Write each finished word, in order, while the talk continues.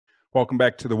Welcome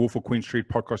back to the Wolf of Queen Street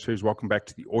podcast series. Welcome back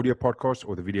to the audio podcast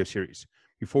or the video series.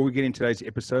 Before we get into today's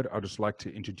episode, I'd just like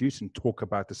to introduce and talk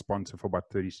about the sponsor for about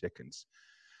 30 seconds.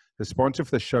 The sponsor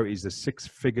for the show is the Six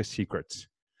Figure Secrets,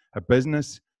 a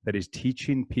business that is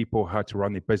teaching people how to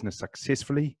run their business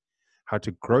successfully, how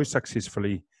to grow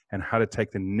successfully, and how to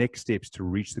take the next steps to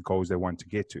reach the goals they want to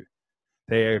get to.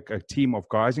 They're a team of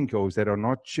guys and girls that have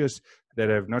not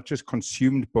just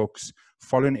consumed books,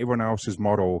 following everyone else's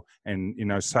model, and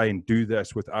saying do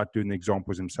this without doing the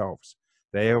examples themselves.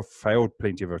 They have failed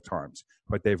plenty of times,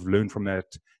 but they've learned from that,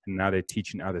 and now they're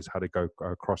teaching others how to go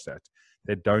across that.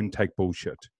 They don't take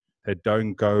bullshit. They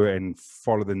don't go and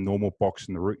follow the normal box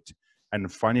and the route. And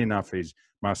funny enough is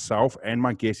myself and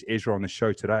my guest Ezra on the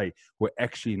show today were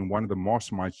actually in one of the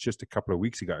masterminds just a couple of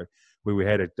weeks ago where we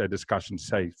had a discussion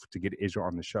to get Ezra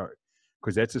on the show,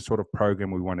 because that's the sort of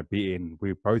program we want to be in.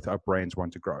 We both our brands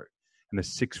want to grow. And the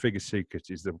Six Figure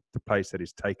Secrets is the place that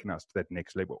has taken us to that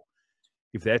next level.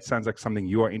 If that sounds like something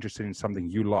you are interested in, something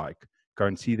you like, go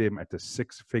and see them at the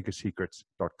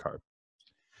sixfiguresecrets.co.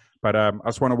 But I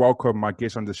just want to welcome my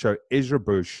guest on the show, Ezra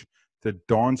Bush, the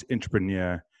dance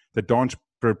entrepreneur,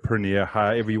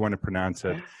 however you want to pronounce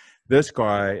it. This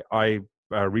guy, I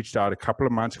reached out a couple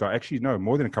of months ago. Actually, no,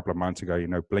 more than a couple of months ago.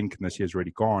 Blink and this year's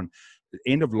already gone. The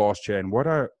end of last year. And what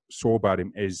I saw about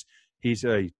him is he's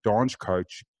a dance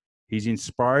coach. He's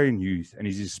inspiring youth, and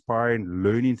he's inspiring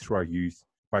learning through our youth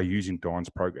by using dance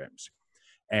programs.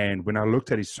 And when I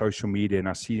looked at his social media and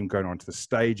I see him going onto the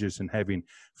stages and having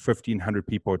 1,500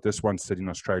 people at this one city in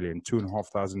Australia and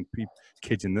 2,500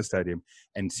 kids in this stadium,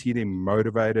 and see them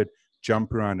motivated,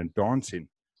 jump around and dancing,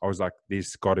 I was like,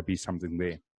 there's got to be something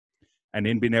there. And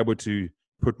then being able to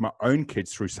put my own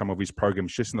kids through some of his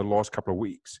programs just in the last couple of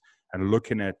weeks and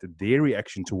looking at their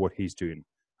reaction to what he's doing,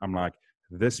 I'm like,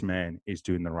 this man is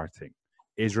doing the right thing.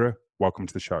 Ezra, welcome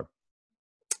to the show.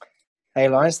 Hey,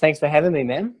 Lawrence, thanks for having me,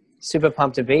 man. Super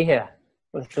pumped to be here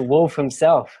with the Wolf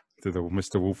himself. To the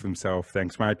Mr. Wolf himself.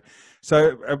 Thanks, mate.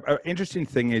 So an interesting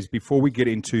thing is, before we get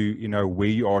into, where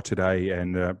you are today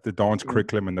and the dance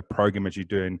curriculum and the program that you're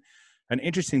doing, an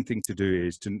interesting thing to do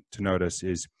is to notice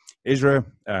is Ezra,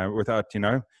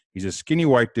 he's a skinny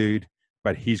white dude,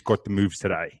 but he's got the moves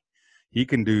today. He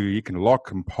can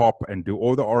lock and pop and do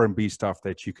all the R&B stuff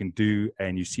that you can do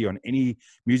and you see on any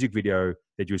music video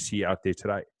that you'll see out there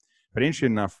today. But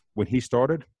interesting enough, when he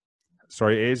started,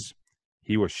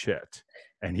 he was shit.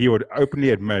 And he would openly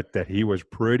admit that he was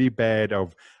pretty bad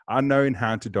of unknowing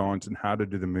how to dance and how to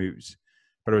do the moves.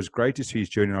 But it was great to see his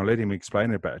journey. And I'll let him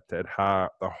explain about that, how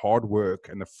the hard work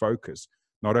and the focus,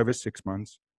 not over 6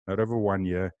 months, not over 1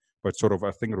 year, but sort of,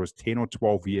 I think it was 10 or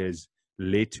 12 years,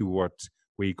 led to what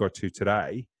we got to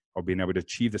today of being able to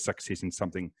achieve the success in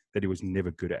something that he was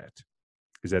never good at.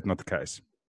 Is that not the case?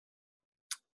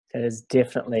 That is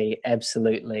definitely,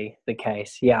 absolutely the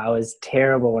case. Yeah, I was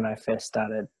terrible when I first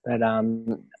started. But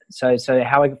so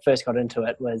how I first got into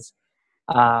it was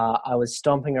I was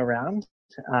stomping around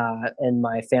in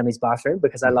my family's bathroom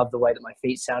because I love the way that my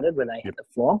feet sounded when they hit the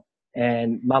floor.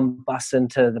 And Mum busts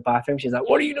into the bathroom. She's like,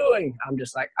 "What are you doing?" I'm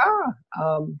just like,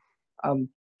 I'm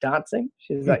dancing.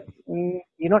 She's like,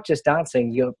 "You're not just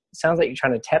dancing. Sounds like you're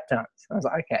trying to tap dance." I was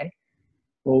like, "Okay."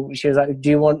 Well, she was like, "Do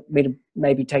you want me to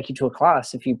maybe take you to a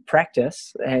class? If you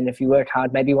practice and if you work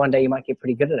hard, maybe one day you might get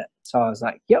pretty good at it." So I was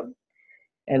like, "Yep."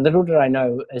 And little did I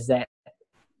know is that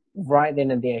right then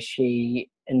and there, she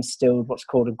instilled what's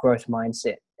called a growth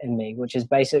mindset in me, which is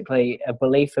basically a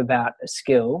belief about a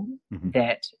skill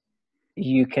that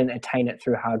you can attain it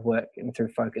through hard work and through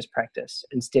focused practice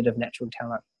instead of natural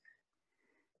talent.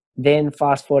 Then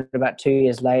fast forward about 2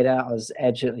 years later, I was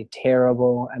absolutely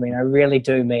terrible. I mean, I really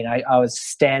do mean I was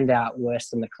standout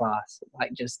worst in the class,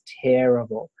 like just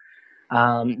terrible.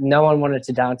 No one wanted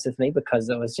to dance with me because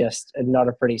it was just not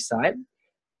a pretty sight.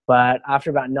 But after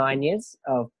about 9 years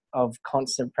of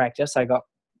constant practice, I got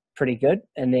pretty good.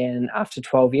 And then after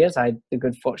 12 years, I had the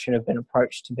good fortune of being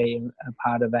approached to be a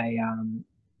part of a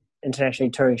internationally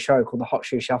touring show called the Hot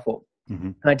Shoe Shuffle.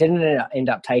 And I didn't end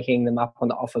up taking them up on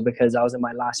the offer because I was in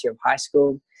my last year of high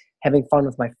school, having fun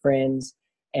with my friends,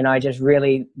 and I just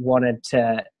really wanted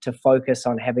to focus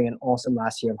on having an awesome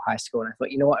last year of high school. And I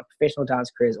thought, you know what, a professional dance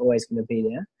career is always going to be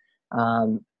there.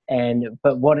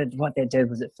 But what that did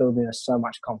was it filled me with so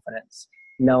much confidence,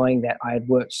 knowing that I had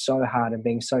worked so hard and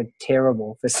being so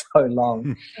terrible for so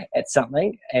long at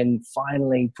something, and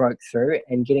finally broke through.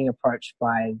 And getting approached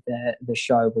by the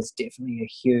show was definitely a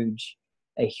huge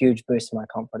boost to my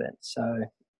confidence. So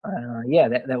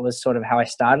that was sort of how I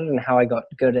started and how I got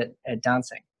good at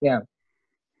dancing. Yeah.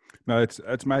 No, it's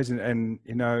amazing. And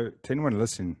to anyone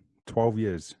listening, 12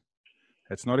 years.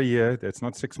 That's not a year. That's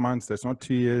not 6 months. That's not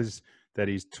 2 years. That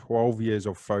is 12 years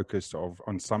of focus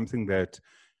on something that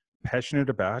passionate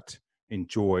about,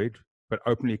 enjoyed, but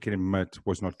openly can admit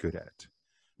was not good at.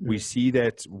 We see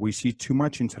too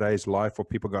much in today's life where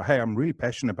people go, hey, I'm really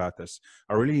passionate about this.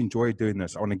 I really enjoy doing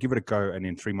this. I want to give it a go. And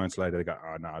then 3 months later, they go,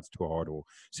 oh, no, it's too hard. Or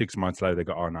 6 months later, they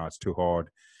go, oh, no, it's too hard.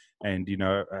 And,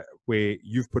 where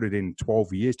you've put it in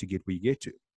 12 years to get where you get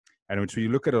to. And so you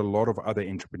look at a lot of other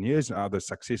entrepreneurs and other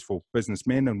successful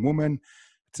businessmen and women,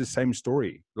 it's the same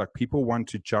story. Like, people want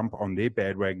to jump on their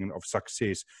bandwagon of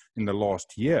success in the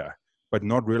last year, but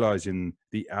not realizing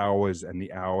the hours and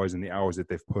the hours and the hours that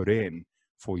they've put in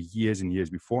for years and years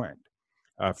beforehand.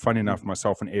 Funny enough,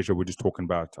 myself and Ezra were just talking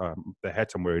about the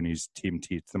hat I'm wearing is Team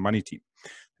T. It's the money team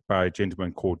by a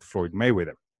gentleman called Floyd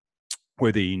Mayweather,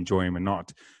 whether you enjoy him or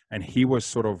not. And he was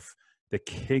sort of the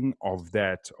king of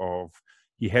that,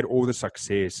 he had all the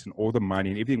success and all the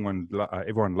money and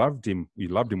everyone loved him. You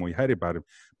loved him or you hated about him,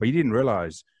 but you didn't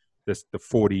realize the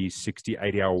 40, 60,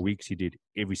 80-hour weeks he did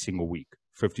every single week,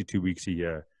 52 weeks a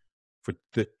year for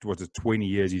 20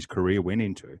 years his career went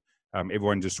into.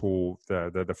 Everyone just saw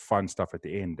the fun stuff at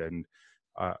the end. And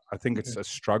I think it's a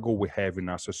struggle we have in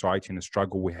our society and a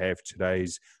struggle we have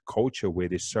today's culture where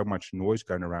there's so much noise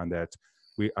going around that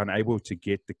we're unable to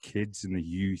get the kids and the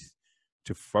youth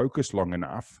to focus long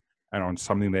enough and on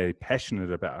something they're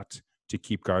passionate about to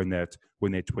keep going, that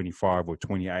when they're 25 or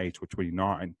 28 or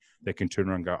 29, they can turn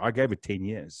around and go, I gave it 10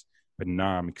 years, but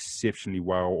now I'm exceptionally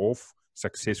well off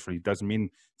successfully. Doesn't mean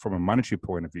from a monetary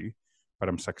point of view, but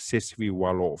I'm successfully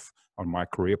well off on my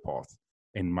career path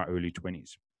in my early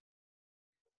 20s.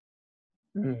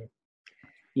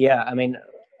 Yeah, I mean,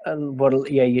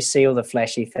 you see all the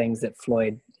flashy things that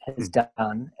Floyd has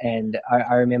done. And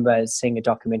I remember seeing a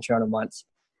documentary on him once.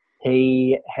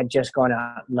 He had just gone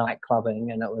out night clubbing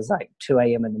and it was like 2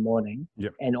 a.m. in the morning.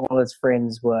 Yep. And all his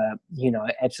friends were,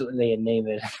 absolutely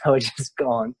enamored. They were just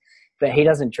gone. But he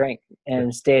doesn't drink. And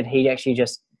instead, he actually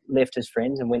just left his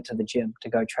friends and went to the gym to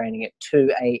go training at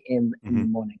 2 a.m. in the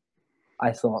morning.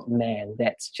 I thought, man,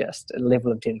 that's just a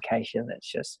level of dedication that's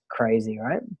just crazy,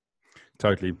 right?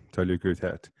 Totally agree with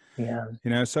that. Yeah.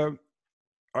 So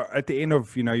at the end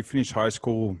of, you finish high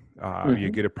school,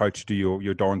 you get approached to do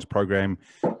your dance program.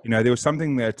 There was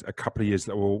something that a couple of years,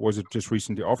 or was it just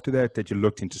recently after that you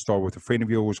looked into start with a friend of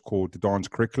yours called the dance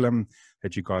curriculum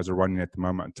that you guys are running at the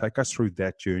moment. Take us through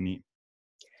that journey.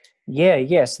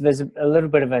 Yeah. So there's a little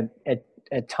bit of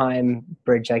a time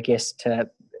bridge, I guess, to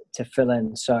fill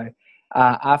in. So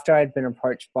after I'd been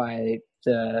approached by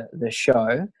the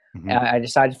show, I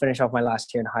decided to finish off my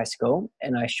last year in high school,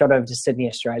 and I shot over to Sydney,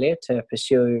 Australia to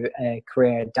pursue a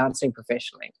career dancing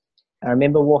professionally. I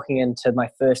remember walking into my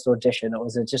first audition. It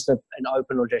was just an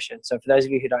open audition. So for those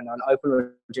of you who don't know, an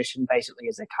open audition basically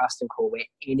is a casting call where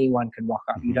anyone can rock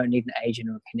up. You don't need an agent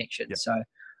or a connection. Yep. So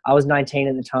I was 19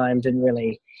 at the time, I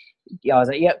was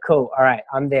like, yeah, cool. All right,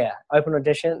 I'm there. Open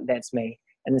audition, that's me.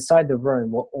 And inside the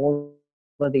room were all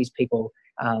of these people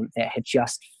that had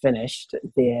just finished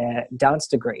their dance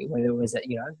degree, whether it was at,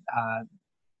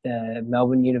 the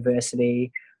Melbourne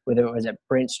University, whether it was at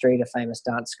Brent Street, a famous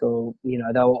dance school, they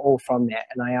were all from there.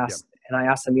 And I asked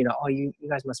them, oh, you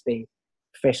guys must be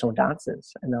professional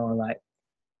dancers. And they were like,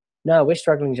 no, we're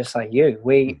struggling just like you.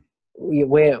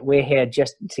 We're here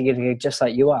just to get here just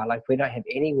like you are. Like, we don't have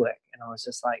any work. And I was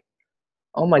just like,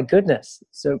 oh my goodness.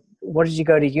 So what did you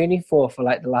go to uni for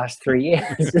like the last 3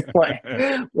 years?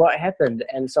 what happened?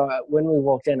 And so when we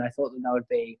walked in, I thought that would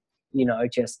be,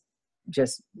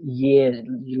 just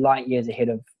light years ahead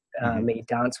of me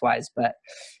dance wise. But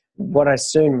what I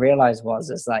soon realized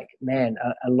is like, man,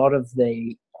 a lot of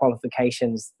the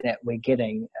qualifications that we're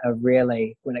getting are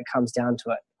really, when it comes down to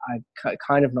it, are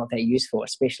kind of not that useful,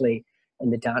 especially in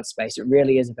the dance space. It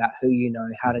really is about who you know,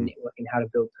 how to network, and how to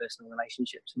build personal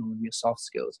relationships and all of your soft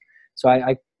skills. So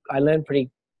I learned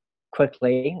pretty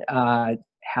quickly how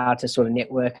to sort of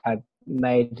network. I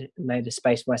made a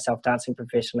space for myself dancing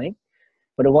professionally.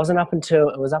 But it was up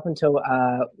until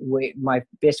my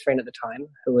best friend at the time,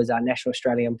 who was our National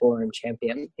Australian Ballroom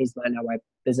champion. He's now my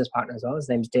business partner as well. His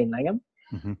name's Dean Langham.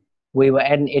 We were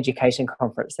at an education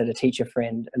conference that a teacher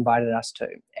friend invited us to,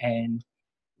 and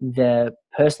the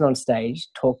person on stage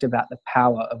talked about the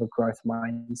power of a growth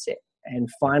mindset. And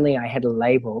finally, I had a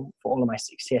label for all of my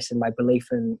success and my belief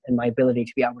in my ability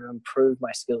to be able to improve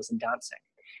my skills in dancing.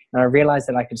 And I realized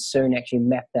that I could soon actually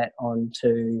map that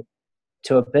onto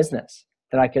a business.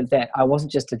 That I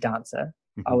wasn't just a dancer.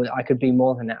 I could be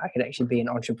more than that. I could actually be an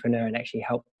entrepreneur and actually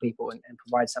help people and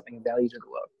provide something of value to the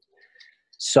world.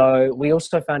 So we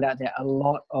also found out that a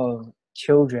lot of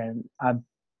children are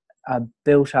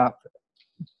built up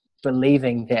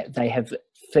believing that they have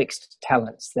fixed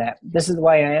talents, that this is the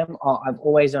way I am. Oh, I've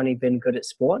always only been good at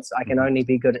sports. I can only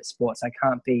be good at sports. I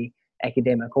can't be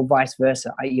academic, or vice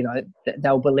versa.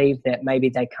 They'll believe that maybe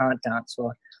they can't dance,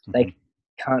 or they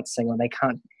can't sing, or they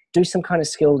can't do some kind of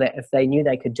skill that if they knew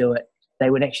they could do it, they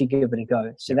would actually give it a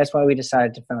go. So that's why we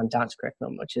decided to found Dance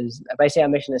Curriculum, which is basically our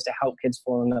mission is to help kids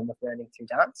fall in love with learning through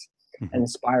dance and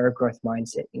inspire a growth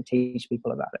mindset and teach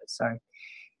people about it. So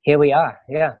here we are.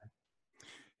 Yeah.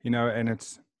 And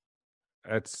it's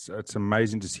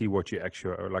amazing to see what you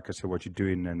actually, like I said, what you're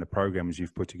doing and the programs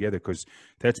you've put together, because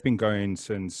that's been going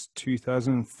since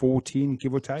 2014,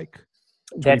 give or take.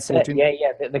 That's it. Yeah.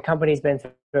 The company's been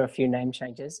through a few name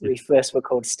changes. We first were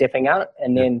called Stepping Out,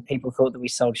 and then people thought that we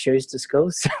sold shoes to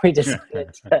schools. So we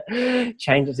decided to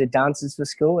change it to Dances for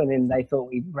School, and then they thought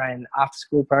we ran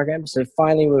after-school programs. So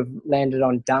finally, we've landed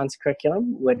on Dance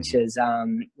Curriculum, which is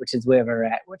where we're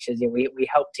at. Which is we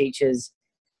help teachers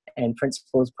and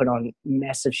principals put on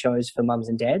massive shows for mums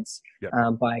and dads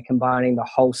by combining the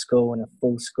whole school in a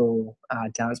full school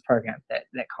dance program that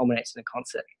culminates in a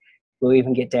concert. We'll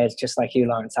even get dads just like you,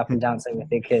 Lawrence, up and dancing with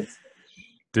their kids.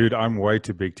 Dude, I'm way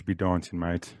too big to be dancing,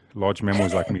 mate. Large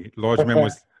members like me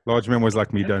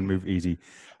don't move easy.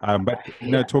 But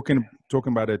talking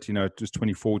about it, just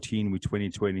 2014, we're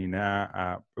 2020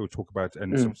 now. We'll talk about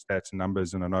some stats and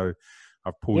numbers, and I know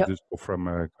I've pulled this from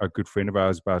a good friend of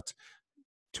ours, but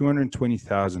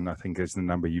 220,000, I think, is the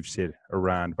number you've said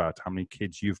around about how many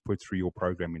kids you've put through your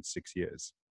program in 6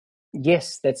 years.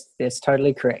 Yes, that's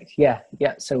totally correct. Yeah.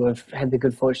 So we've had the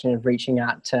good fortune of reaching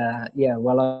out to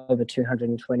well over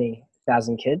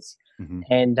 220,000 kids,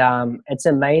 and it's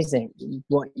amazing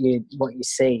what you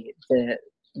see,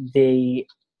 the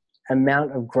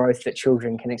amount of growth that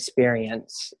children can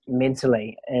experience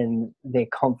mentally and their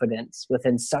confidence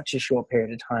within such a short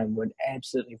period of time would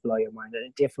absolutely blow your mind, and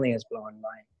it definitely has blown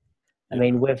mine. I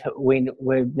mean,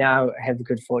 we've now have the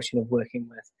good fortune of working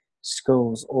with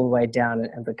schools all the way down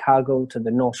in Invercargill to the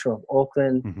North Shore of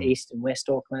Auckland, East and West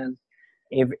Auckland,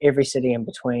 every city in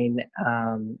between,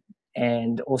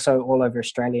 and also all over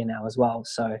Australia now as well.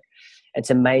 So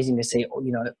it's amazing to see,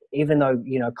 even though,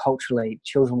 culturally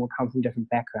children will come from different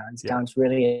backgrounds, dance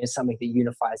really is something that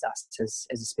unifies us as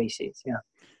a species. Yeah.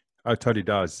 Oh, it totally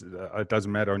does. It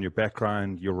doesn't matter on your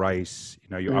background, your race,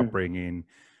 your upbringing.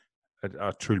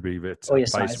 I truly believe it's or a your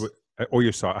place size. Or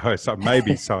your size,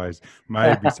 maybe size,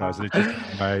 it's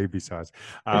just maybe size.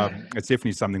 It's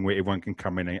definitely something where everyone can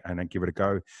come in and give it a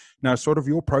go. Now, sort of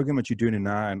your program that you're doing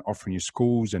now and offering your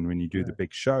schools, and when you do the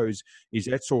big shows, is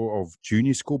that sort of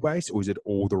junior school based, or is it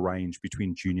all the range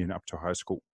between junior and up to high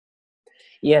school?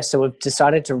 Yeah, so we've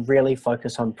decided to really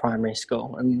focus on primary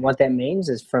school, and what that means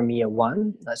is from year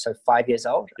 1, so 5 years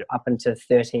old, up into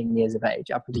 13 years of age,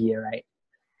 up into year 8.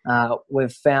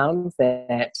 We've found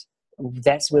that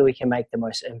that's where we can make the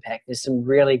most impact. There's some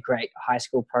really great high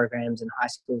school programs, and high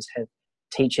schools have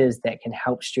teachers that can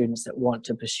help students that want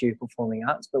to pursue performing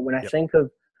arts. But when I think of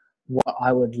what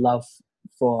I would love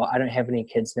for, I don't have any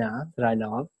kids now that I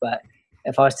know of, but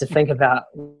if I was to think about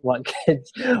what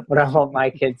I want my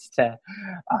kids to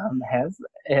have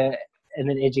in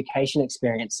an education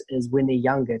experience, is when they're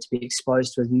younger to be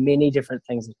exposed to as many different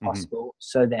things as possible,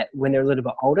 so that when they're a little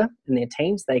bit older in their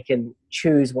teens, they can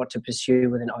choose what to pursue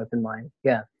with an open mind.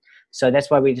 Yeah. So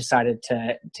that's why we decided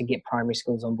to get primary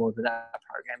schools on board with our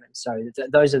program. And so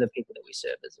those are the people that we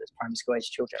serve as primary school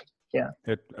age children. Yeah.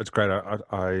 It's great.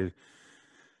 I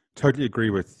totally agree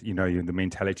with, the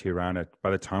mentality around it.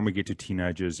 By the time we get to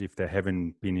teenagers, if they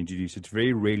haven't been introduced, it's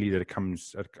very rarely that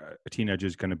a teenager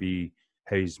is going to be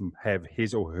have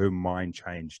his or her mind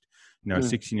changed.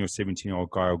 16 or 17-year-old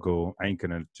guy or girl ain't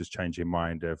going to just change their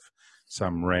mind if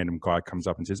some random guy comes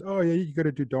up and says, oh yeah, you got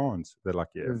to do dance. They're like,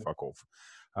 fuck off.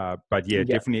 But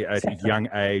definitely at a young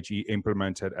age, you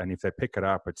implement it, and if they pick it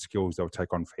up, it's skills they'll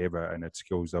take on forever, and it's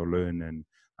skills they'll learn,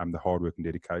 and the hard work and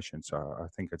dedication. So I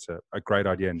think it's a great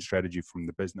idea and strategy from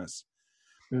the business.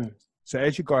 So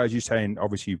as you guys, you're saying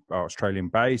obviously are Australian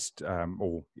based,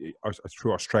 or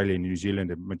through Australia and New Zealand,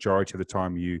 the majority of the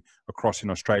time you are crossing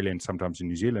Australia and sometimes in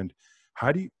New Zealand.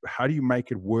 How do you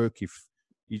make it work if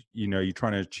you're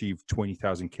trying to achieve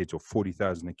 20,000 kids or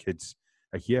 40,000 kids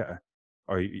a year?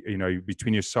 Or,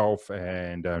 between yourself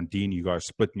and Dean, you guys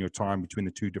splitting your time between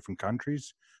the two different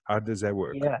countries? How does that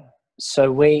work? Yeah.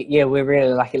 So we're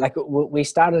really lucky. Like, we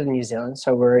started in New Zealand,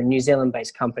 so we're a New Zealand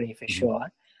based company for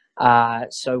sure.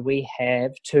 So we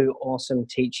have 2 awesome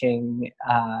teaching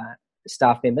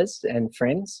staff members and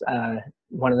friends.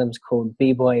 One of them is called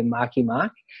B-Boy Marky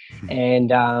Mark,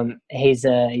 and he's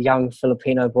a young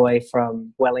Filipino boy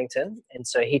from Wellington, and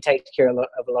so he takes care of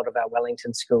a lot of our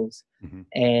Wellington schools.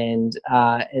 And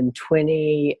in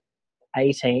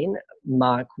 2018,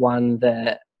 Mark won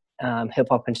the Hip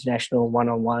Hop International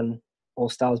one-on-one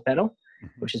All-Stars battle,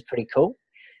 which is pretty cool.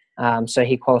 So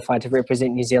he qualified to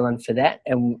represent New Zealand for that.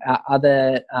 And our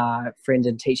other friend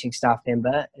and teaching staff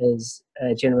member is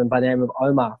a gentleman by the name of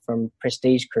Omar from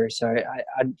Prestige Crew. So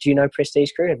do you know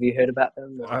Prestige Crew? Have you heard about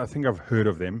them? I think I've heard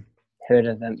of them. Heard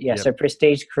of them, yeah. Yep. So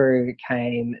Prestige Crew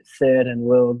came third in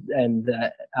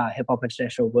the Hip Hop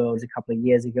International Worlds a couple of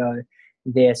years ago.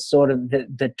 They're sort of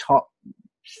the top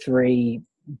 3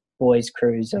 boys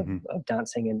crews of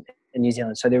dancing in New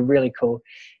Zealand. So they're really cool.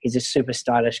 He's a super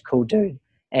stylish, cool dude.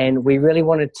 And we really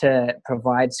wanted to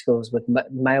provide schools with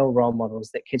male role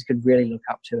models that kids could really look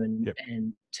up to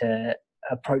and to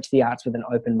approach the arts with an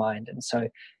open mind. And so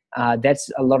that's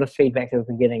a lot of feedback that we've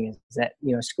been getting is that,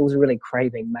 schools are really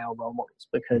craving male role models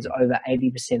because over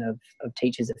 80% of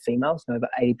teachers are females and over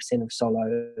 80% of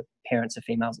solo parents are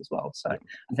females as well. So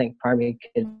I think primary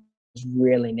kids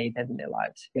really need that in their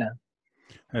lives. Yeah.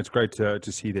 And it's great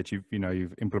to see that you've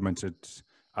implemented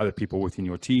other people within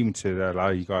your team to allow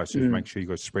you guys to make sure you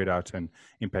guys spread out and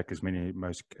impact as many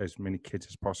kids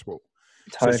as possible.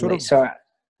 Totally.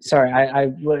 Sorry,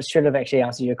 I should have actually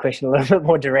answered your question a little bit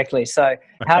more directly. So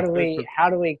how do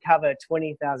we cover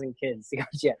 20,000 kids?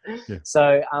 Yeah.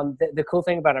 So the cool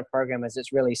thing about our program is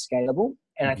it's really scalable,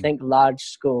 and I think large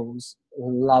schools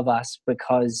love us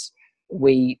because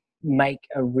we make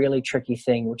a really tricky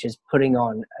thing, which is putting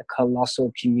on a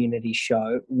colossal community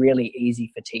show really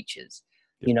easy for teachers.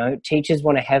 Teachers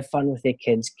want to have fun with their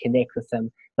kids, connect with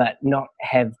them, but not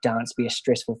have dance be a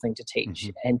stressful thing to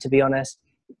teach. And to be honest,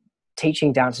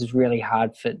 teaching dance is really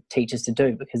hard for teachers to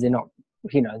do because they're not,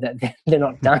 they're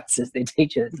not dancers, they're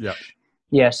teachers.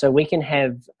 Yeah. So we can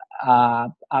have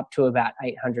up to about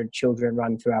 800 children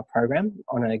run through our program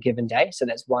on a given day. So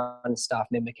that's one staff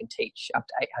member can teach up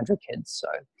to 800 kids. So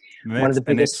one of the biggest.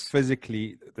 And that's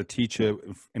physically the teacher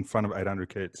in front of 800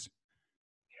 kids.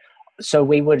 So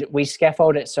we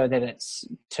scaffold it so that it's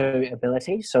to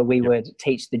ability. So we would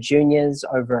teach the juniors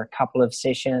over a couple of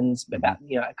sessions, about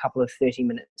a couple of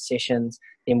 30-minute sessions.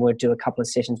 Then we'd do a couple of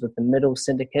sessions with the middle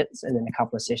syndicates, and then a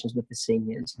couple of sessions with the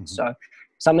seniors. So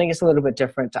something that's a little bit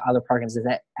different to other programs is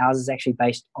that ours is actually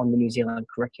based on the New Zealand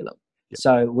curriculum.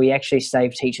 So we actually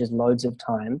save teachers loads of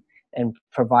time in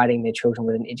providing their children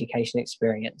with an education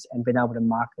experience and being able to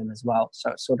mark them as well.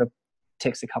 So it sort of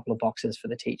ticks a couple of boxes for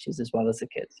the teachers as well as the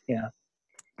kids.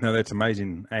 No, that's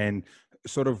amazing. And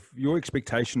sort of your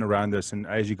expectation around this, and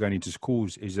as you're going into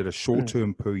schools, is it a short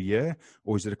term per year,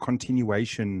 or is it a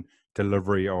continuation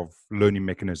delivery of learning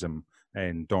mechanism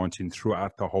and dancing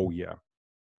throughout the whole year?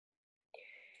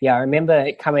 I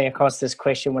remember coming across this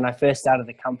question when I first started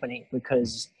the company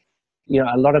because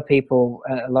a lot of people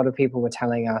were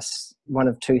telling us one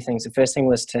of two things. The first thing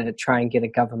was to try and get a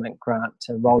government grant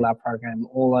to roll our program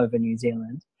all over New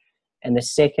Zealand. And the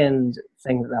second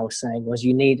thing that they were saying was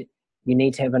you need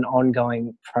to have an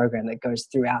ongoing program that goes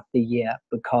throughout the year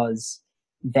because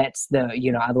that's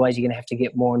otherwise you're going to have to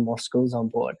get more and more schools on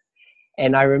board.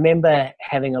 And I remember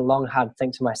having a long, hard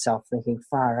think to myself, thinking,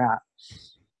 far out.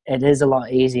 It is a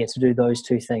lot easier to do those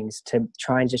two things, to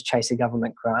try and just chase a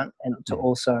government grant and to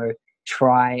also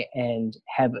try and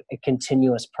have a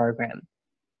continuous program.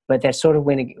 But that sort of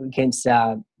went against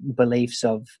our beliefs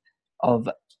of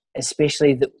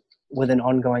especially with an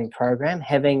ongoing program,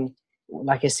 having,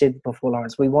 like I said before,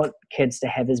 Lawrence, we want kids to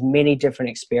have as many different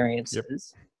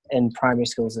experiences in primary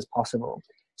schools as possible.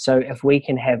 So if we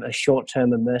can have a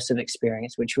short-term immersive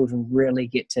experience where children really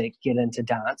get into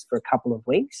dance for a couple of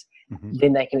weeks,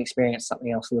 then they can experience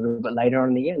something else a little bit later on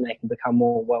in the year and they can become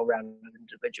more well-rounded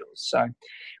individuals. So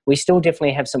we still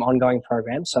definitely have some ongoing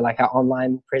programs. So like our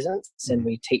online presence, and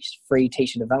we teach free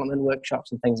teacher development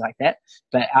workshops and things like that.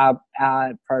 But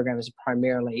our program is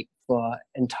primarily for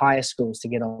entire schools to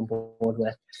get on board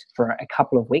with for a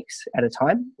couple of weeks at a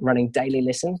time, running daily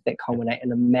lessons that culminate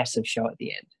in a massive show at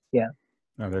the end. Yeah.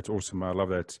 No, that's awesome. I love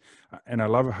that. And I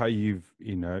love how you've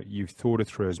thought it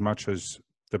through as much as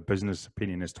the business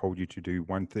opinion has told you to do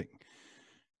one thing.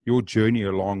 Your journey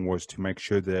along was to make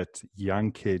sure that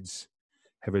young kids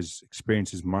have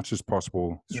experienced as much as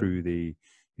possible through the,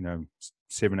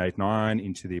 7, 8, 9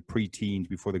 into their pre-teens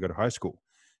before they go to high school.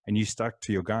 And you stuck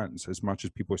to your guns as much as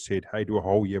people said, hey, do a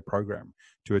whole year program.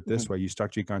 Do it this way. You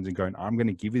stuck to your guns and going, I'm going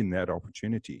to give them that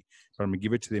opportunity, but I'm going to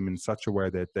give it to them in such a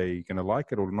way that they're going to like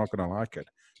it or not going to like it.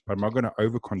 But I'm not going to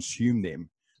over-consume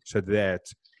them so that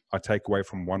I take away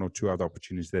from one or two other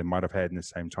opportunities they might have had in the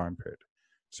same time period.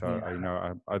 So,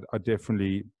 I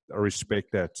definitely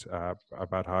respect that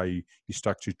about how you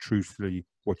stuck to truthfully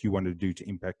what you wanted to do to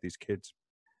impact these kids.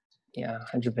 Yeah,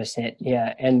 100%.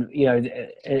 Yeah. And,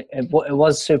 it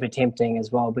was super tempting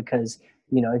as well because,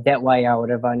 that way I would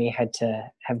have only had to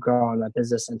have grown my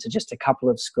business into just a couple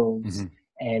of schools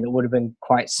and it would have been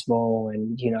quite small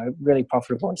and, really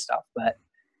profitable and stuff. But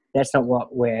that's not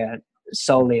what we're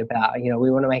solely about. We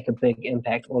want to make a big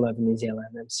impact all over New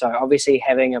Zealand. And so obviously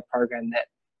having a program that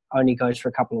only goes for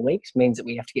a couple of weeks means that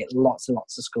we have to get lots and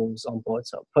lots of schools on board.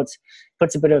 So it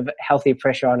puts a bit of healthy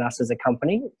pressure on us as a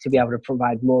company to be able to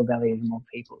provide more value to more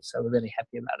people. So we're really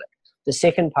happy about it. The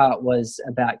second part was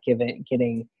about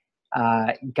getting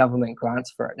government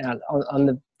grants for it. Now,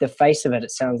 on the face of it,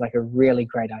 it sounds like a really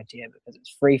great idea because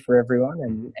it's free for everyone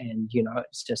and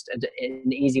it's just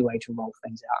an easy way to roll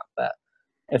things out. But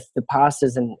if the past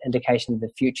is an indication of the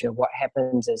future, what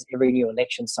happens is every new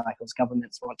election cycles,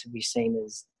 governments want to be seen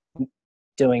as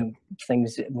doing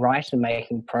things right and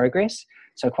making progress.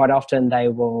 So quite often they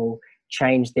will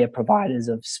change their providers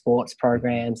of sports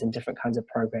programs and different kinds of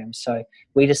programs. So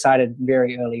we decided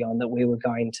very early on that we were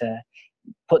going to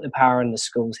put the power in the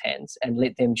school's hands and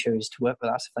let them choose to work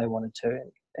with us if they wanted to.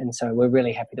 And so we're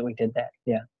really happy that we did that.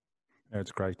 Yeah.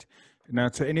 That's great. Now,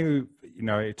 to anyone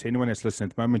that's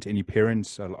listening at the moment, any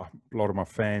parents, a lot of my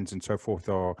fans and so forth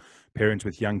are parents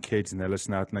with young kids, and they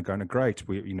listen out and they're going, "Great,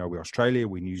 we're Australia,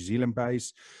 we're New Zealand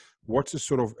based. What's the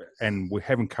sort of?" And we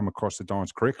haven't come across the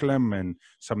dance curriculum, and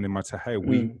some of them might say, "Hey,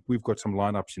 we've got some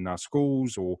lineups in our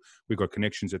schools, or we've got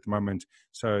connections at the moment."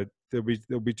 So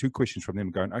there'll be two questions from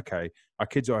them going, "Okay, our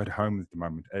kids are at home at the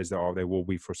moment, as they will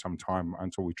be for some time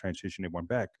until we transition everyone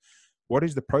back. What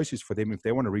is the process for them if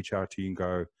they want to reach out to you and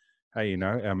go, hey,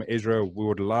 Ezra, we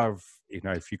would love,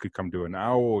 if you could come do an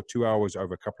hour or 2 hours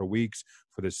over a couple of weeks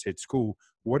for this said school."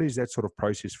 What is that sort of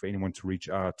process for anyone to reach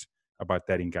out about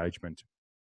that engagement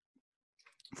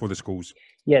for the schools?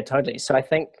 Yeah, totally. So I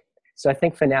think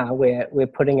for now we're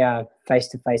putting our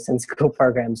face-to-face in school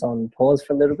programs on pause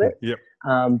for a little bit. Yep.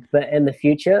 But in the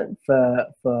future, for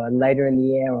later in the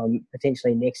year or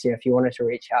potentially next year, if you wanted to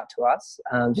reach out to us,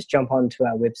 just jump onto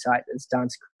our website. It's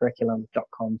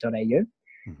dancecurriculum.com.au.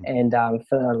 And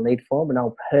fill out a lead form, and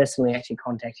I'll personally actually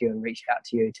contact you and reach out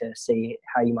to you to see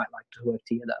how you might like to work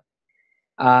together.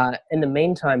 In the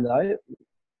meantime, though,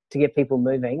 to get people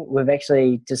moving, we've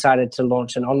actually decided to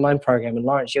launch an online program. And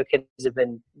Lawrence, your kids have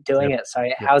been doing it. So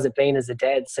how's it been as a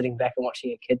dad sitting back and watching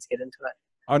your kids get into it?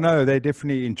 Oh no, they're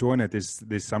definitely enjoying it.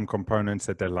 There's some components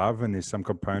that they love, and there's some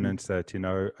components that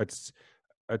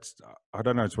it's I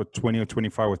don't know, it's what 20 or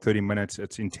 25 or 30 minutes.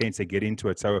 It's intense to get into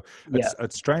it. So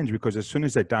it's strange because as soon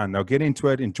as they're done, they'll get into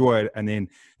it, enjoy it, and then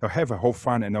they'll have a whole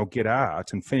fun and they'll get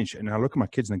out and finish. And I look at my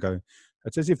kids and I go,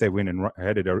 it's as if they went and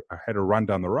had a run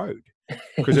down the road.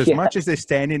 Because as much as they're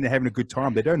standing and having a good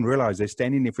time, they don't realize they're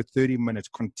standing there for 30 minutes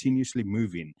continuously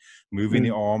moving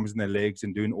their arms and their legs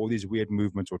and doing all these weird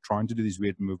movements or trying to do these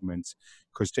weird movements.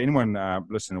 Because to anyone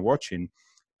listening and watching,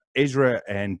 Ezra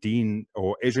and Dean,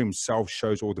 or Ezra himself,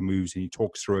 shows all the moves and he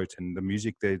talks through it, and the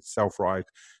music there itself, right?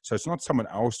 So it's not someone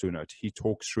else doing it. He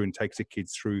talks through and takes the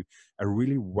kids through a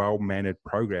really well-mannered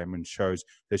program and shows,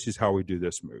 this is how we do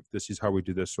this move. This is how we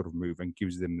do this sort of move, and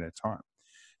gives them their time.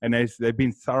 And they've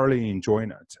been thoroughly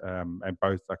enjoying it. And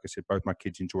both, like I said, both my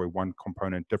kids enjoy one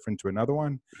component different to another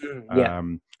one.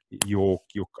 Your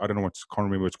I don't know can't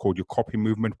remember what it's called, your copy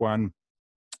movement one.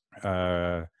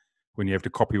 When you have to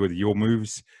copy with your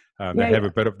moves, they have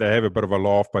a bit of a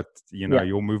laugh, but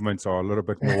your movements are a little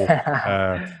bit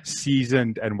more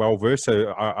seasoned and well versed.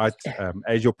 So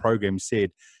as your program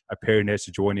said, a parent has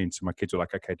to join in. So my kids are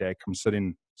like, "Okay, Dad, come sit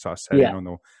in." So I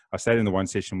sat in the one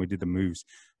session. We did the moves,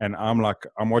 and I'm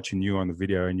watching you on the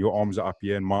video, and your arms are up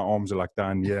here, and my arms are like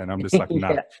down here, and I'm just like,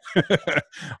 "Nah,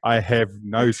 I have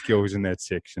no skills in that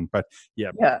section." But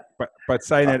but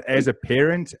saying that as a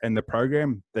parent and the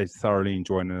program, they're thoroughly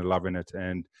enjoying it and loving it,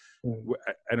 and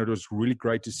it was really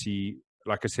great to see,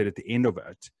 like I said, at the end of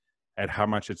it, at how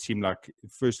much it seemed like,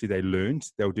 firstly, they learned,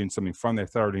 they were doing something fun, they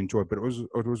thoroughly enjoyed, but it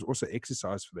was also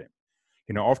exercise for them.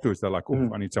 Afterwards, they're like, "Oh,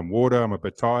 I need some water, I'm a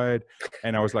bit tired."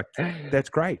 And I was like, that's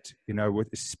great. With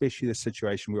especially the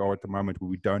situation we are at the moment where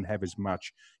we don't have as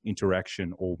much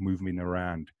interaction or movement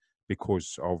around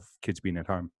because of kids being at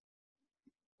home.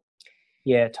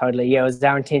 Yeah, totally. Yeah, it was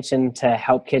our intention to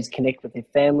help kids connect with their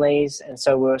families. And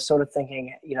so we were sort of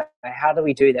thinking, how do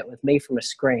we do that with me from a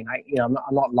screen? I'm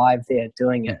not live there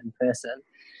doing it in person.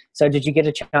 So did you get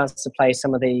a chance to play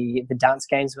some of the dance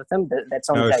games with them? That's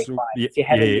on day 5. Yeah, If you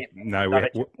haven't yet,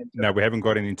 no, we haven't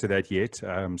gotten into that yet.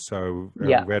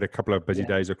 We had a couple of busy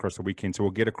days across the weekend, so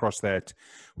we'll get across that.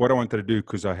 What I wanted to do,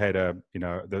 because I had a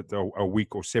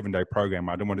week or 7-day program,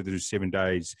 I didn't want to do 7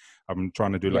 days. I'm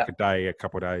trying to do like a day, a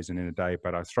couple of days, and then a day.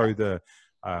 But I throw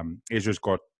Ezra's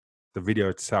got the video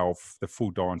itself, the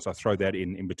full dance. I throw that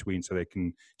in between so they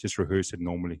can just rehearse it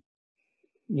normally.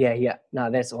 Yeah.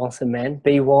 No, that's awesome, man.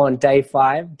 Be warned, day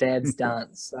 5, Dad's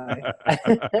dance. So.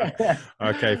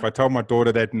 Okay, if I told my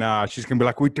daughter that, she's going to be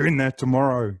like, we're doing that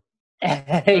tomorrow.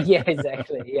 Yeah,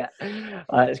 exactly. Yeah.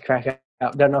 It's crack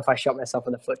up. Don't know if I shot myself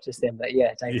in the foot just then, but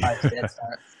yeah, day 5, Dad's dance.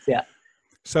 Yeah.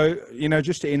 So,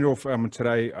 just to end off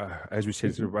today, as we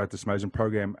said about this amazing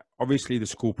program, obviously the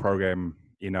school program,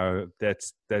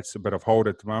 that's a bit of hold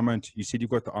at the moment. You said you've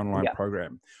got the online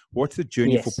program. What's the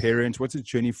journey for parents? What's the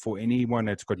journey for anyone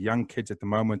that's got young kids at the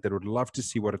moment that would love to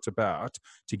see what it's about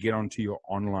to get onto your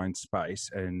online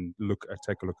space and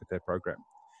take a look at that program?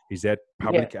 Is that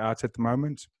public out at the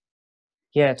moment?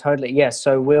 Yeah, totally. Yeah.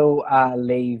 So we'll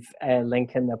leave a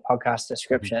link in the podcast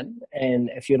description.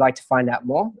 And if you'd like to find out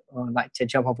more or like to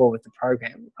jump on board with the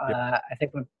program, I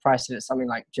think we've priced it at something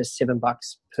like just $7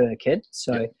 per kid.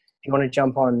 So if you want to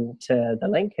jump on to the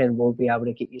link, and we'll be able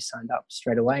to get you signed up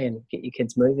straight away and get your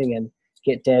kids moving and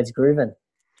get dads grooving.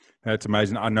 That's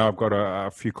amazing. I know I've got a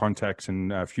few contacts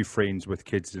and a few friends with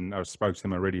kids, and I spoke to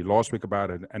them already last week about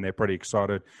it, and they're pretty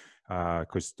excited.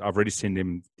 Because I've already sent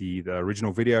them the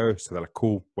original video, so they're like,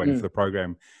 cool, waiting for the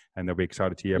program, and they'll be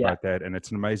excited to hear about that. And it's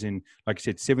an amazing, like I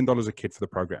said, $7 a kid for the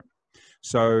program.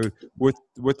 So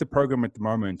with the program at the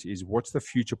moment, what's the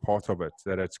future part of it?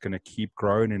 That it's going to keep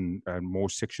growing and more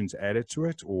sections added to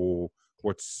it, or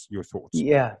what's your thoughts?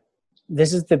 Yeah,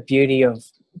 this is the beauty of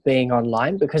being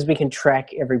online, because we can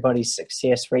track everybody's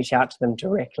success, reach out to them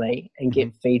directly and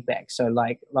get feedback. So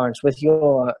like Lawrence, with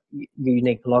your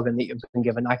unique login that you've been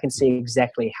given, I can see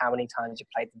exactly how many times you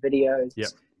played the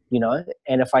videos,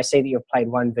 and if I see that you've played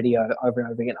one video over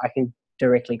and over again, I can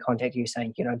directly contact you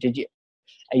saying,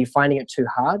 are you finding it too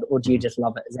hard, or do you just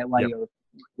love it? Is that why you're,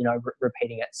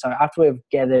 repeating it? So after we've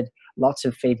gathered lots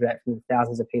of feedback from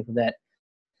thousands of people that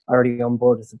already on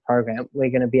board with the program, we're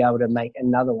going to be able to make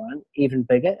another one even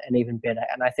bigger and even better.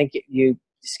 And I think you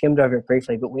skimmed over it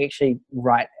briefly, but we actually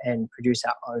write and produce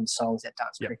our own songs at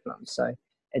Dance Curriculum. So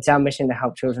it's our mission to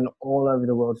help children all over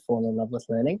the world fall in love with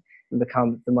learning and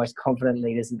become the most confident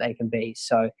leaders that they can be.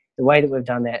 So the way that we've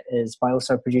done that is by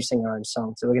also producing our own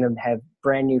songs. So we're going to have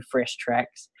brand new, fresh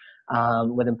tracks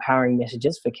with empowering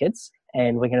messages for kids,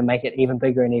 and we're going to make it even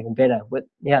bigger and even better.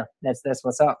 That's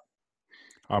what's up.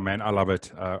 Oh man, I love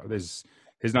it. There's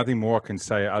nothing more I can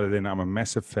say other than I'm a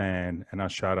massive fan, and I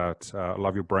shout out, I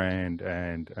love your brand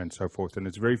and so forth. And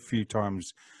it's very few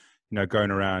times,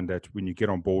 going around that when you get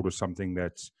on board with something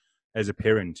that's, as a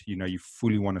parent, you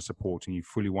fully want to support, and you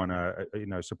fully want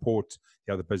to, support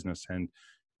the other business. And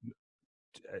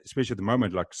especially at the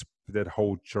moment, like that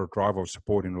whole drive of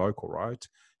supporting local, right?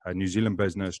 New Zealand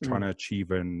business trying to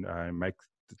achieve and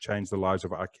change the lives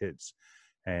of our kids.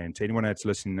 And to anyone that's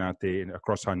listening out there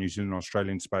across our New Zealand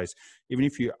Australian space, even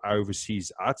if you're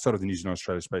overseas outside of the New Zealand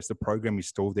Australia space, the program is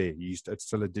still there. It's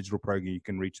still a digital program. You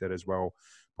can reach that as well.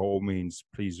 By all means,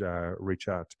 please reach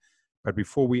out. But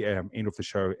before we end off the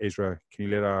show, Ezra, can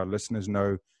you let our listeners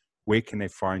know where can they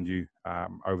find you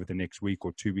over the next week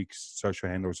or 2 weeks, social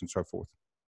handles and so forth?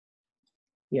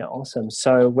 Yeah, awesome.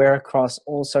 So we're across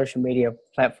all social media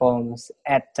platforms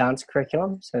at Dance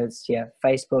Curriculum. So it's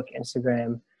Facebook,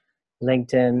 Instagram,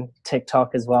 LinkedIn,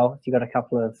 TikTok as well, if you've got a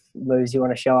couple of moves you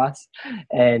want to show us.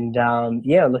 And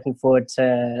looking forward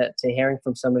to hearing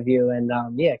from some of you and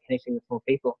connecting with more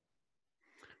people.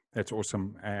 That's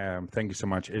awesome. Thank you so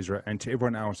much, Ezra. And to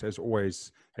everyone else, as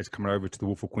always, has come over to the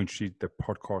Wolf of Queen Street, the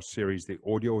podcast series, the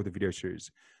audio or the video series.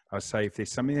 I say, if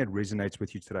there's something that resonates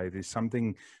with you today, there's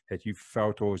something that you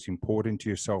felt was important to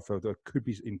yourself or that could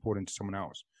be important to someone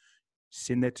else,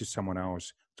 send that to someone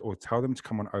else, or tell them to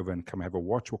come on over and come have a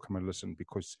watch or come and listen,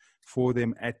 because for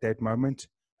them at that moment,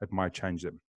 it might change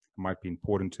them. It might be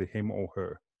important to him or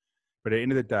her. But at the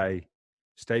end of the day,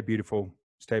 stay beautiful,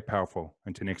 stay powerful.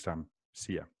 Until next time,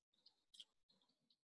 see ya.